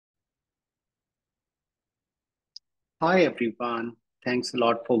Hi everyone, thanks a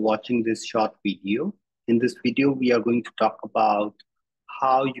lot for watching this short video. In this video, we are going to talk about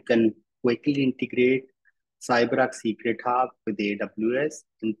how you can quickly integrate CyberArk Secrethub with AWS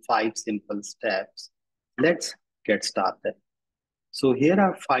in 5 simple steps. Let's get started. So here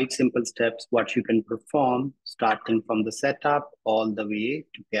are 5 simple steps what you can perform starting from the setup all the way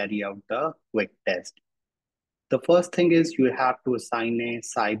to carry out the quick test. The first thing is you have to assign a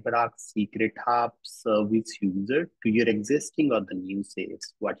CyberArk Secrethub service user to your existing or the new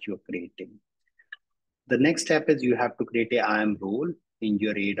sales, what you're creating. The next step is you have to create a IAM role in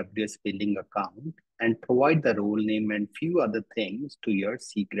your AWS billing account and provide the role name and few other things to your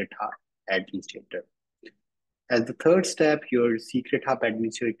Secrethub administrator. As the third step, your Secrethub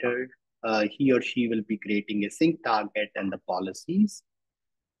administrator, he or she will be creating a sync target and the policies.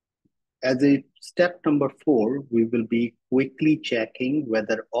 As a step number 4, we will be quickly checking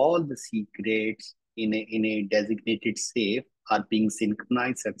whether all the secrets in a designated safe are being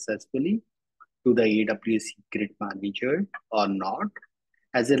synchronized successfully to the AWS Secret Manager or not.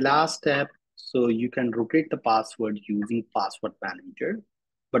 As a last step, so you can rotate the password using Password Manager.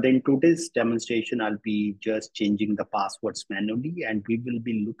 But in today's demonstration, I'll be just changing the passwords manually, and we will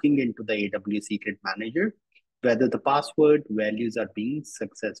be looking into the AWS Secret Manager whether the password values are being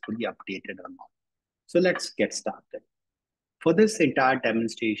successfully updated or not. So let's get started. For this entire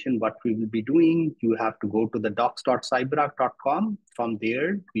demonstration, what we will be doing, you have to go to the docs.cyberark.com. From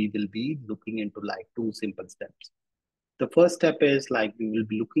there, we will be looking into like 2 simple steps. The first step is like we will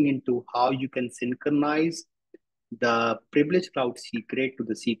be looking into how you can synchronize the privileged cloud secret to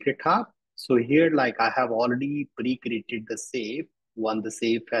the Secrethub. So here, like I have already pre-created the safe. Once the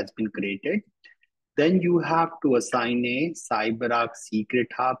safe has been created, then you have to assign a CyberArk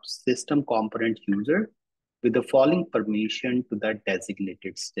Secrethub system component user with the following permission to that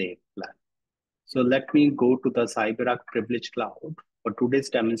designated safe plan. So let me go to the CyberArk Privilege Cloud. For today's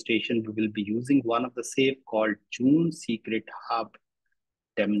demonstration, we will be using one of the safe called June Secrethub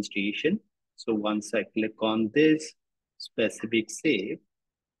demonstration. So once I click on this specific safe,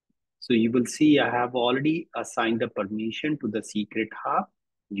 so you will see I have already assigned a permission to the Secrethub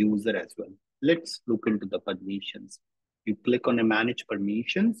user as well. Let's look into the permissions. You click on a manage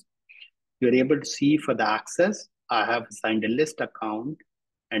permissions. You're able to see for the access, I have assigned a list account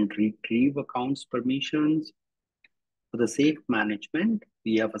and retrieve accounts permissions. For the safe management,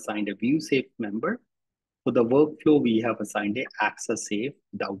 we have assigned a view safe member. For the workflow, we have assigned a access safe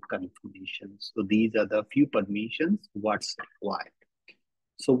without confirmation. So these are the few permissions what's required.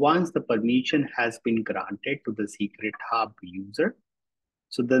 So once the permission has been granted to the Secrethub user,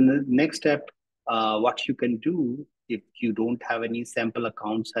 so then the next step, what you can do if you don't have any sample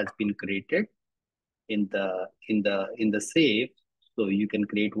accounts has been created in the safe, so you can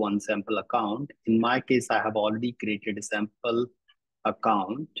create one sample account. In my case, I have already created a sample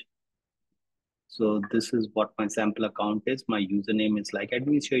account. So this is what my sample account is. My username is like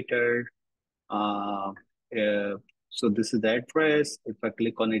administrator. Uh, so this is the address. If I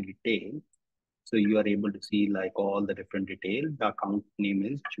click on a detail, so you are able to see like all the different details. The account name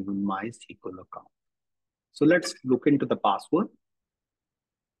is June MySQL account. So let's look into the password.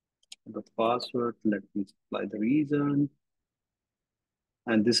 The password, let me supply the reason.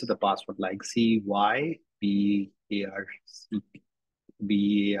 And this is the password like CYBARK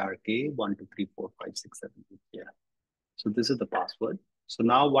 1234567. Yeah. So this is the password. So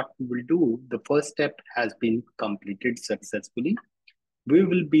now what we will do, the first step has been completed successfully. We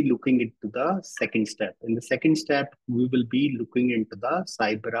will be looking into the second step. In the second step, we will be looking into the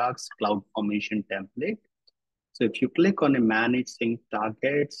CyberArk's CloudFormation template. So if you click on a manage sync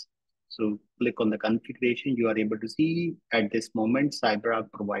targets, so click on the configuration, you are able to see at this moment,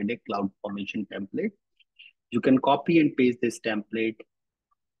 CyberArk provide a CloudFormation template. You can copy and paste this template,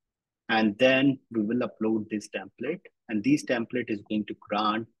 and then we will upload this template. And this template is going to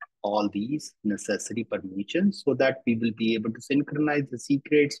grant all these necessary permissions so that we will be able to synchronize the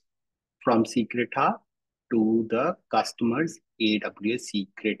secrets from Secrethub to the customer's AWS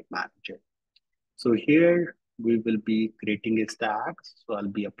Secret Manager. So here we will be creating a stack. So I'll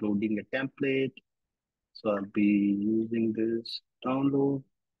be uploading a template. So I'll be using this download.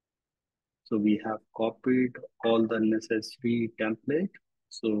 So we have copied all the necessary template.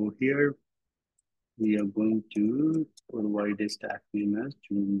 So here we are going to provide a stack name as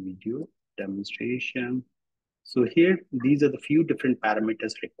June video demonstration. So here, these are the few different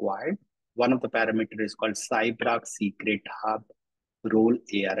parameters required. One of the parameters is called CyberArk Secrethub role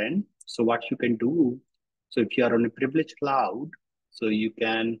ARN. So what you can do, so if you are on a privileged cloud, so you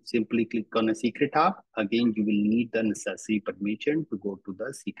can simply click on a Secrethub. Again, you will need the necessary permission to go to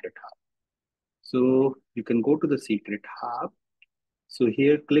the Secrethub. So you can go to the Secret Hub. So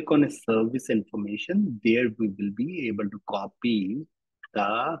here, click on a service information. There we will be able to copy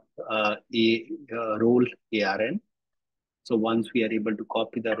the role ARN. So once we are able to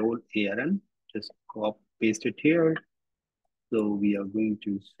copy the role ARN, just paste it here. So we are going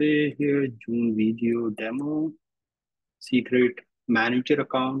to say here, June video demo, secret manager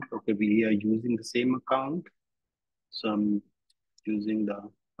account. Okay, we are using the same account. So I'm using the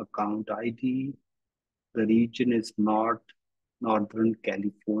account ID. The region is Northern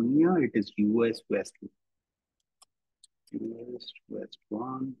California. It is US West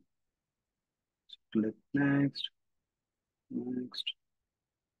 1. Click next.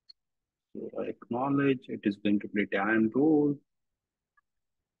 So I acknowledge it is going to create an role.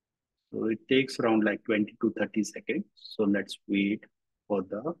 So it takes around like 20 to 30 seconds. So let's wait for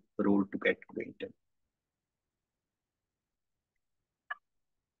the role to get created.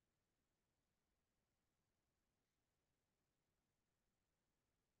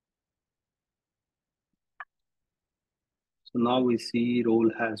 So now we see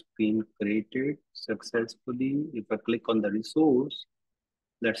role has been created successfully. If I click on the resource,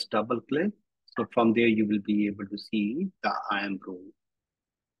 let's double click. So from there, you will be able to see the IAM role.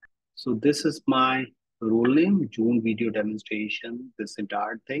 So this is my role name, June video demonstration, this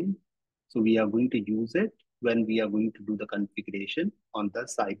entire thing. So we are going to use it when we are going to do the configuration on the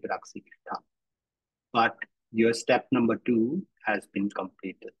CyberArk Secrethub. But your step number 2 has been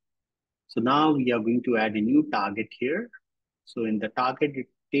completed. So now we are going to add a new target here. So in the target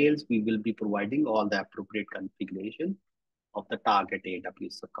details, we will be providing all the appropriate configuration of the target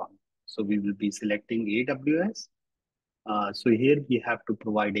AWS account. So we will be selecting AWS. So here we have to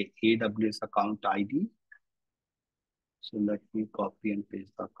provide a AWS account ID. So let me copy and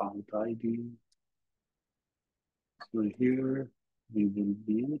paste the account ID. So here we will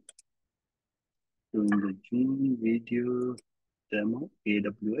be doing the June video demo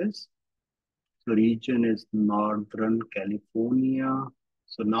AWS. So region is Northern California.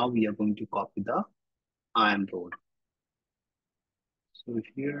 So now we are going to copy the IAM role. So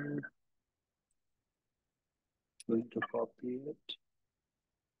here, going to copy it,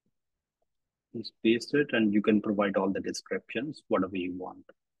 just paste it, and you can provide all the descriptions, whatever you want.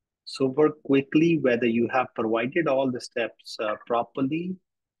 So work quickly, whether you have provided all the steps properly,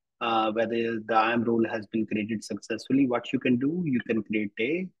 whether the IAM role has been created successfully, what you can do, you can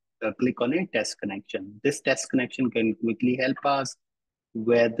create click on a test connection. This test connection can quickly help us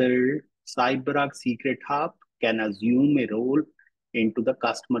whether CyberArk Secrethub can assume a role into the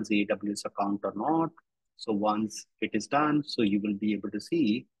customer's AWS account or not. So once it is done, so you will be able to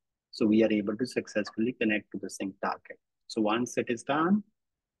see, so we are able to successfully connect to the sync target. So once it is done,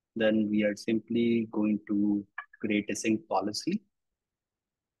 then we are simply going to create a sync policy.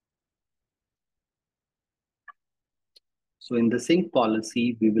 So in the sync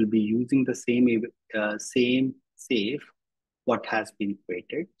policy, we will be using the same safe what has been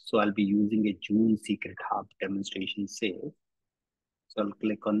created. So I'll be using a June Secrethub demonstration safe. So I'll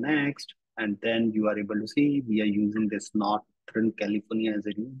click on next, and then you are able to see we are using this Northern California as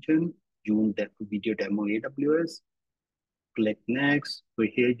a region, June video demo AWS. Click next. So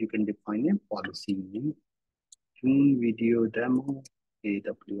here you can define a policy name, June video demo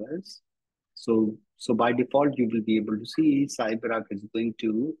AWS. So by default, you will be able to see CyberArk is going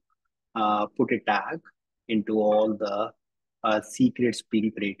to put a tag into all the secrets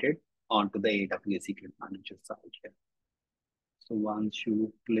being created onto the AWS Secret Manager side here. So once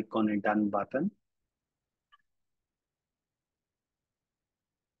you click on a done button,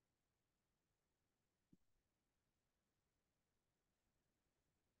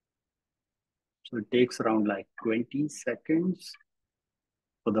 so it takes around like 20 seconds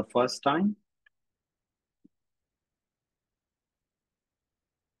for the first time.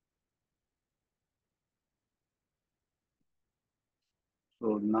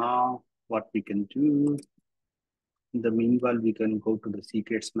 So now what we can do, in the meanwhile, we can go to the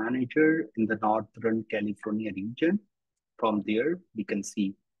Secrets Manager in the Northern California region. From there, we can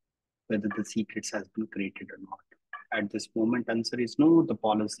see whether the secrets has been created or not. At this moment, answer is no, the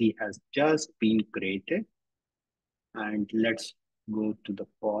policy has just been created. And let's go to the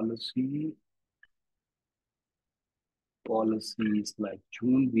policy. Policies like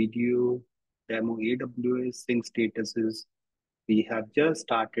June video, demo AWS, sync statuses. We have just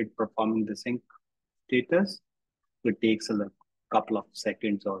started performing the sync status. It takes a couple of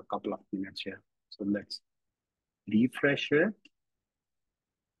seconds or a couple of minutes here. So let's refresh it.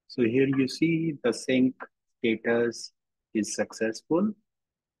 So here you see the sync status is successful.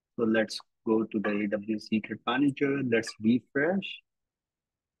 So let's go to the AWS Secret Manager. Let's refresh.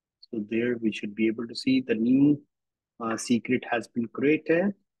 So there we should be able to see the new secret has been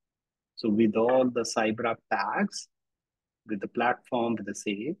created. So with all the CyberArk tags, with the platform, with the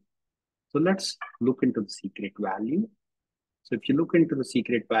save. So let's look into the secret value. So if you look into the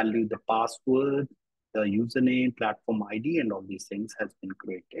secret value, the password, the username, platform ID, and all these things has been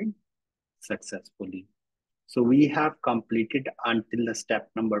created successfully. So we have completed until the step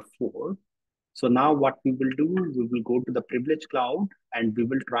number 4. So now what we will do, we will go to the privilege cloud and we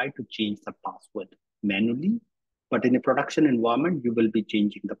will try to change the password manually. But in a production environment, you will be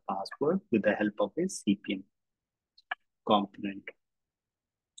changing the password with the help of a CPM component.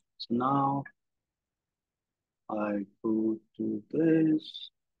 So now I go to this.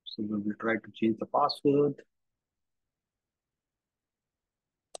 So we will try to change the password.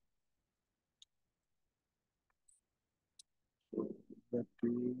 So let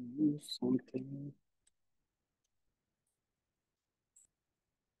me use something.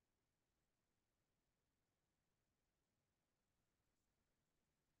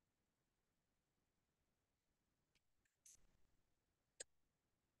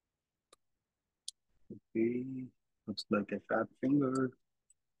 Okay, looks like a fat finger.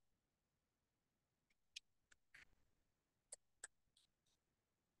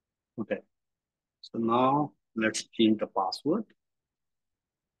 Okay, so now let's change the password.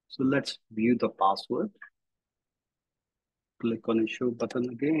 So let's view the password. Click on the show button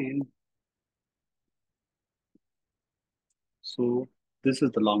again. So this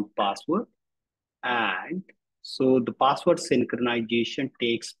is the long password. And so the password synchronization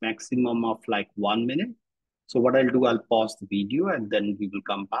takes maximum of like 1 minute. So what I'll do, I'll pause the video and then we will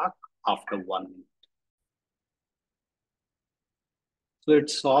come back after 1 minute. So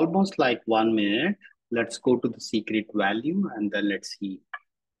it's almost like 1 minute. Let's go to the secret value and then let's see.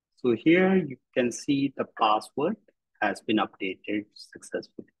 So here you can see the password has been updated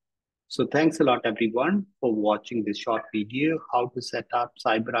successfully. So thanks a lot everyone for watching this short video, how to set up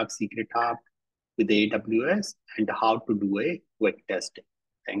CyberArk Secrethub with AWS and how to do a quick testing.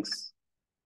 Thanks.